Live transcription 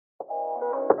That's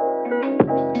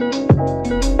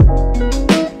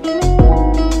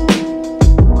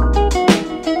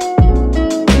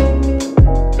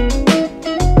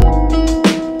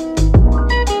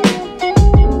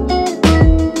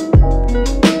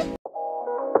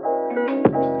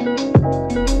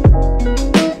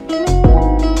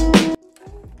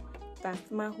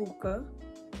my hookah.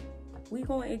 We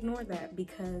gonna ignore that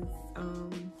because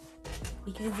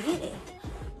yeah,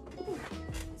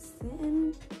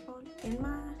 sitting in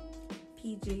my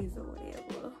PJs or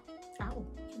whatever. Ow,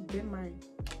 bit my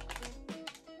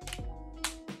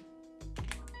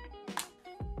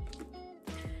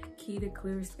key to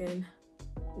clear skin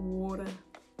water.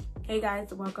 Hey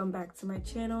guys, welcome back to my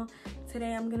channel.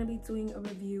 Today I'm gonna be doing a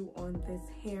review on this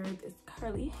hair, this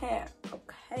curly hair.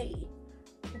 Okay,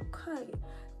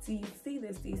 do you see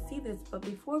this? But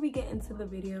before we get into the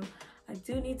video, I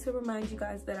do need to remind you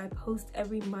guys that I post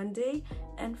every Monday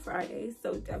and Friday,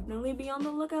 so definitely be on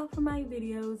the lookout for my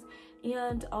videos,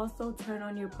 and also turn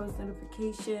on your post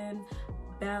notification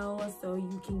bell so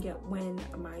you can get when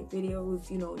my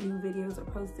videos, you know, new videos are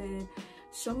posted.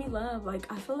 Show me love. Like,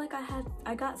 I feel like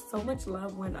I got so much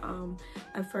love when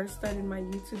I first started my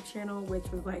YouTube channel,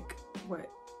 which was like, what,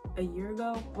 a year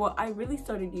ago? Well, I really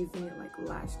started using it like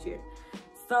last year.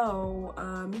 So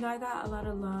you know, I got a lot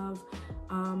of love.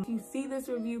 If you see this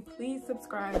review, please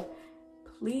subscribe,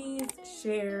 please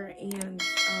share, and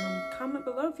comment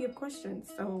below if you have questions.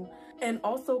 So, and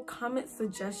also comment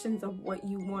suggestions of what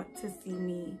you want to see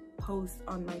me post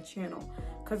on my channel,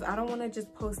 because I don't want to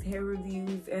just post hair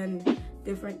reviews and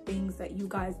different things that you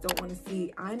guys don't want to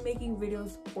see. I'm making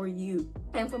videos for you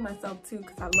and for myself too,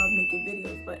 because I love making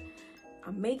videos, but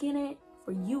I'm making it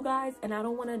for you guys, and I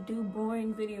don't want to do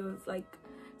boring videos. Like,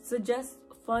 suggest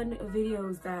fun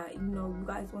videos that, you know, you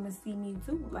guys want to see me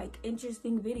do, like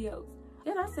interesting videos.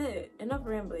 Yeah, that's it. Enough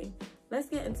rambling. Let's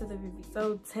get into the review.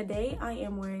 So today I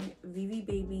am wearing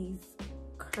ViviBabi's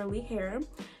curly hair.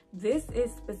 This is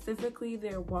specifically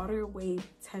their water wave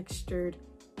textured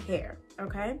hair,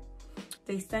 okay?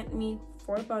 They sent me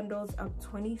 4 bundles of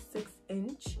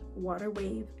 26-inch water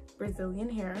wave Brazilian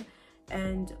hair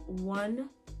and 1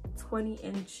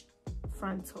 20-inch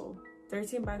frontal,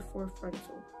 13x4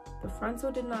 frontal. The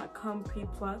frontal did not come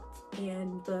pre-plucked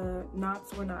and the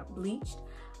knots were not bleached.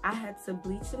 I had to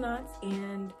bleach the knots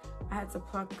and I had to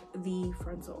pluck the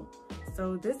frontal.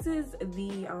 So this is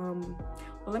the well,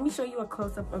 let me show you a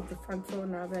close-up of the frontal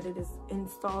now that it is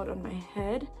installed on my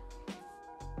head.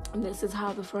 And this is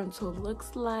how the frontal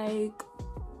looks like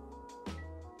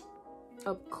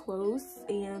up close,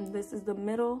 and this is the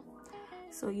middle.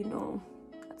 So, you know,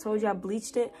 I told you I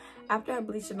bleached it. After I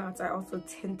bleached the knots, I also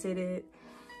tinted it.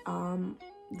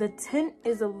 The tint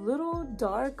is a little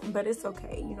dark, but it's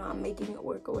okay. You know, I'm making it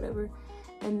work or whatever.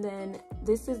 And then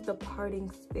this is the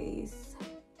parting space.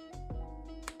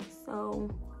 So,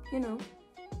 you know,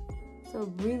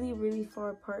 so really, really far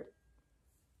apart.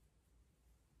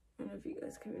 I don't know if you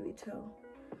guys can really tell.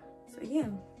 So yeah,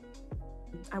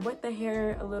 I wet the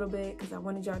hair a little bit because I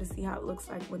wanted y'all to see how it looks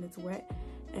like when it's wet.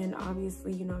 And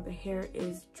obviously, you know, the hair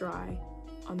is dry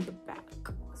on the back.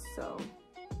 So,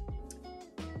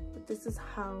 but this is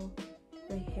how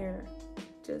the hair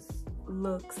just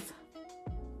looks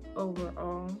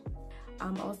overall.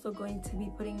 I'm also going to be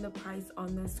putting the price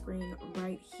on the screen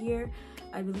right here.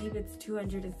 I believe it's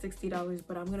 $260,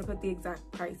 but I'm gonna put the exact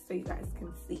price so you guys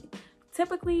can see.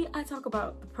 Typically, I talk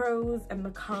about the pros and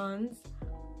the cons,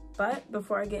 but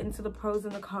before I get into the pros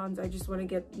and the cons, I just want to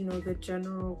get, you know, the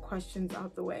general questions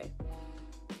out the way.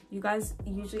 You guys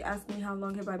usually ask me how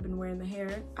long have I been wearing the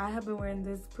hair. I have been wearing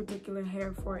this particular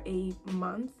hair for a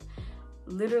month,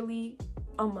 literally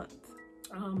a month.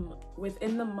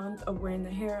 Within the month of wearing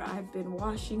the hair, I've been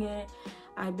washing it,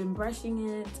 I've been brushing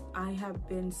it, I have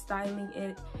been styling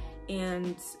it,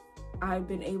 and I've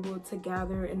been able to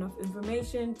gather enough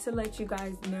information to let you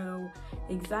guys know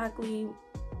exactly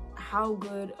how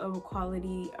good of a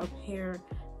quality of hair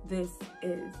this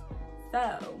is.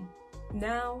 So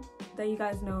now that you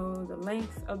guys know the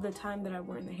length of the time that I've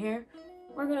worn the hair,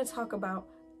 we're going to talk about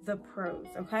the pros,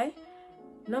 okay?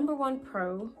 Number 1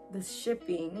 pro, the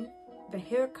shipping. The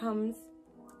hair comes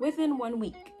within 1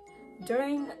 week.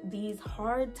 During these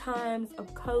hard times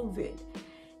of COVID,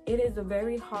 it is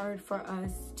very hard for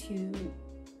us to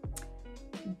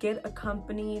get a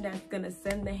company that's gonna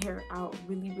send the hair out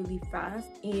really, really fast.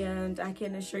 And I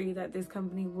can assure you that this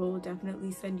company will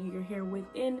definitely send you your hair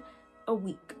within a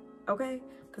week, okay?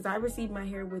 Because I received my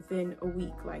hair within a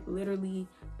week. Like, literally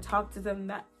talked to them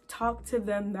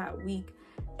that week,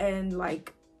 and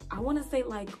like, I want to say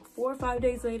like 4 or 5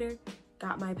 days later,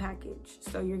 got my package.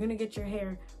 So you're gonna get your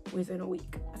hair within a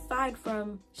week. Aside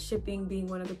from shipping being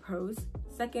one of the pros,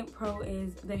 second pro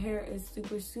is the hair is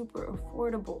super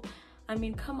affordable. I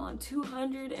mean, come on,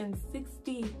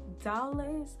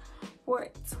 $260 for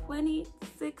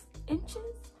 26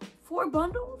 inches, 4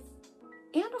 bundles,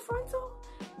 and a frontal?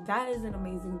 That is an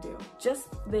amazing deal. Just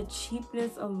the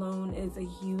cheapness alone is a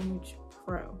huge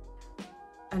pro.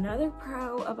 Another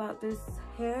pro about this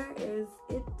hair is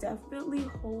it definitely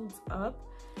holds up.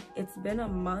 It's been a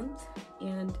month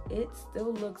and it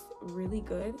still looks really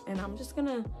good. And I'm just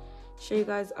gonna show you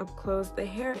guys up close. The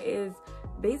hair is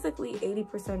basically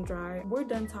 80% dry. We're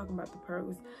done talking about the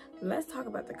pros. Let's talk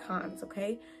about the cons,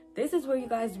 okay? This is where you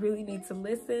guys really need to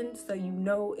listen so you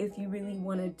know if you really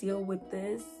want to deal with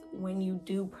this when you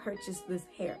do purchase this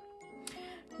hair.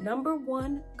 Number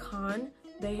one con,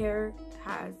 the hair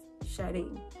has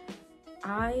shedding.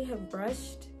 I have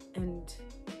brushed and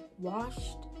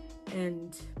washed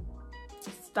and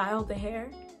styled the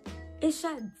hair. It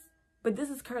sheds, but this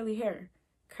is curly hair.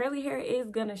 Curly hair is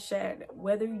gonna shed,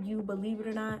 whether you believe it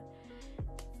or not.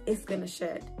 It's gonna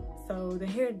shed, so the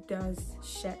hair does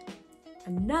shed.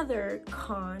 Another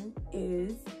con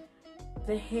is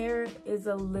the hair is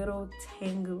a little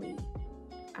tangly.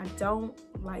 I don't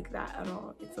like that at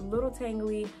all. It's a little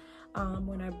tangly.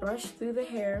 When I brush through the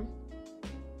hair,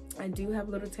 I do have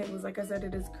little tangles. Like I said,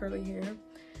 it is curly hair,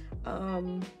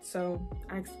 so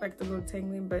I expect a little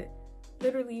tangling, but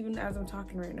literally even as I'm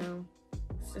talking right now,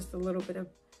 it's just a little bit of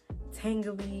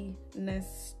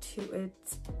tangliness to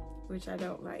it, which I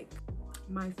don't like.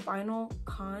 My final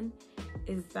con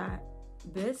is that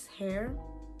this hair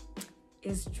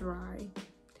is dry.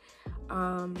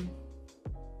 I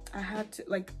had to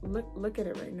look at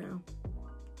it right now.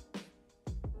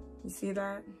 You see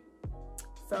that?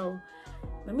 So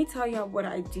let me tell y'all what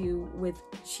I do with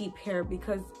cheap hair,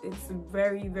 because it's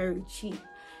very cheap.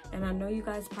 And I know you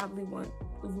guys probably want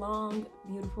long,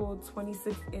 beautiful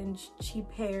 26-inch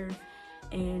cheap hair,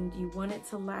 and you want it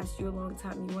to last you a long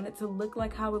time. You want it to look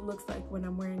like how it looks like when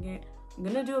I'm wearing it. I'm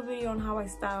gonna do a video on how I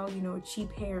style, you know,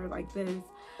 cheap hair like this.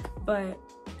 But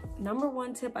number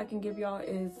one tip I can give y'all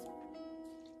is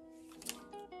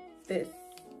this.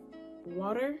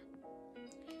 Water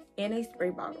in a spray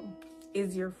bottle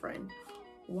is your friend.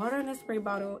 Water in a spray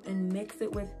bottle and mix it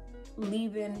with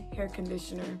leave-in hair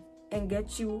conditioner and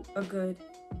get you a good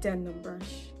denim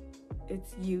brush.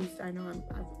 It's used, I know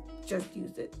I've just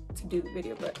used it to do the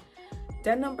video, but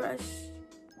denim brush,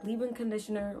 leave-in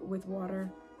conditioner with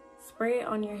water, spray it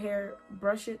on your hair,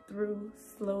 brush it through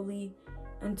slowly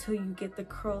until you get the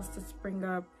curls to spring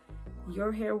up.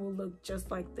 Your hair will look just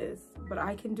like this, but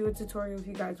I can do a tutorial if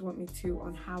you guys want me to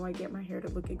on how I get my hair to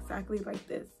look exactly like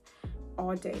this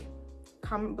all day.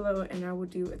 Comment below and I will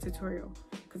do a tutorial,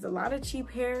 because a lot of cheap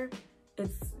hair,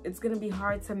 it's gonna be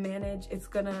hard to manage. It's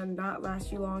gonna not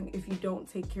last you long if you don't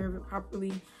take care of it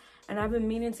properly. And I've been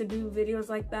meaning to do videos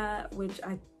like that, which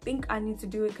I think I need to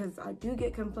do it because I do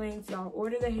get complaints. Y'all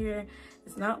order the hair,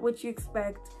 it's not what you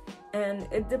expect. And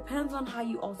it depends on how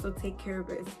you also take care of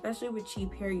it, especially with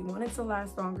cheap hair. You want it to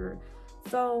last longer,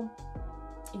 so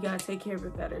you gotta take care of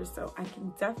it better. So I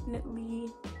can definitely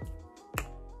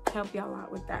help y'all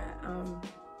out with that.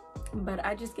 But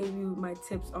I just gave you my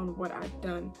tips on what I've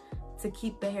done to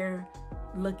keep the hair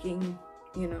looking,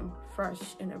 you know,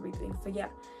 fresh and everything. So yeah,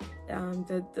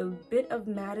 the bit of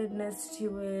mattedness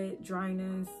to it,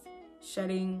 dryness,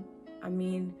 shedding, I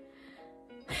mean,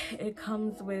 it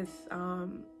comes with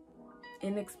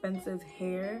inexpensive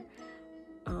hair.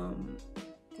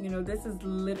 You know, this is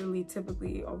literally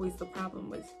typically always the problem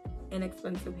with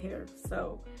inexpensive hair.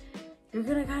 So you're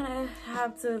gonna kind of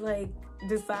have to like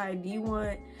decide, do you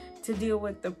want to deal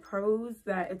with the pros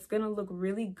that it's gonna look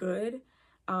really good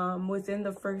within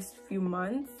the first few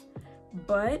months,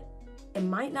 but it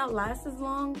might not last as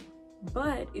long,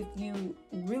 but if you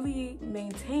really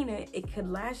maintain it, it could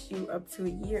last you up to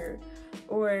a year?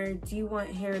 Or do you want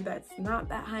hair that's not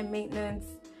that high maintenance,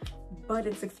 but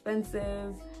it's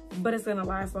expensive, but it's gonna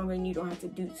last longer and you don't have to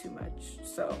do too much?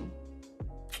 So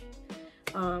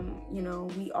you know,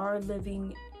 we are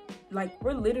living, like,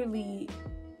 we're literally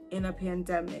in a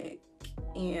pandemic,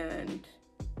 and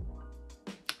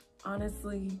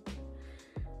honestly,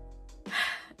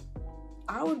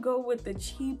 I would go with the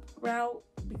cheap route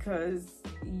because,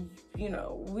 you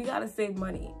know, we gotta save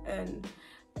money, and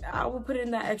I will put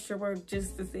in that extra work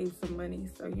just to save some money.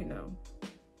 So, you know,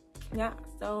 yeah.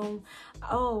 So,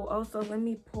 oh, also let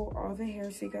me pull all the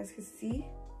hair so you guys can see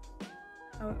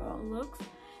how it all looks.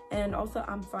 And also,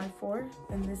 I'm 5'4",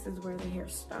 and this is where the hair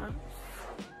stops.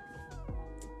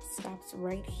 Stops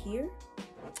right here.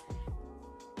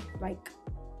 Like,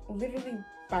 literally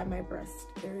by my breast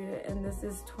area, and this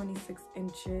is 26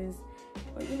 inches.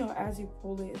 But you know, as you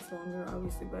pull it, it's longer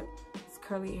obviously, but it's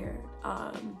curly hair.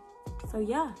 So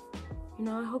yeah, you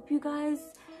know, I hope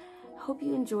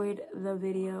you enjoyed the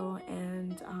video,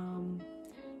 and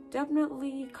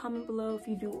definitely comment below if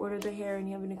you do order the hair and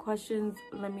you have any questions.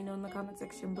 Let me know in the comment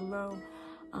section below.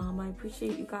 I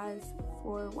appreciate you guys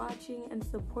for watching and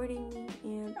supporting me,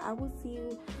 and I will see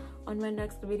you on my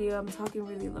next video. I'm talking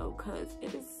really low because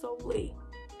it is so late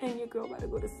and your girl about to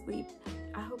go to sleep.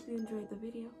 I hope you enjoyed the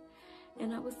video,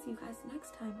 and I will see you guys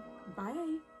next time.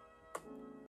 Bye.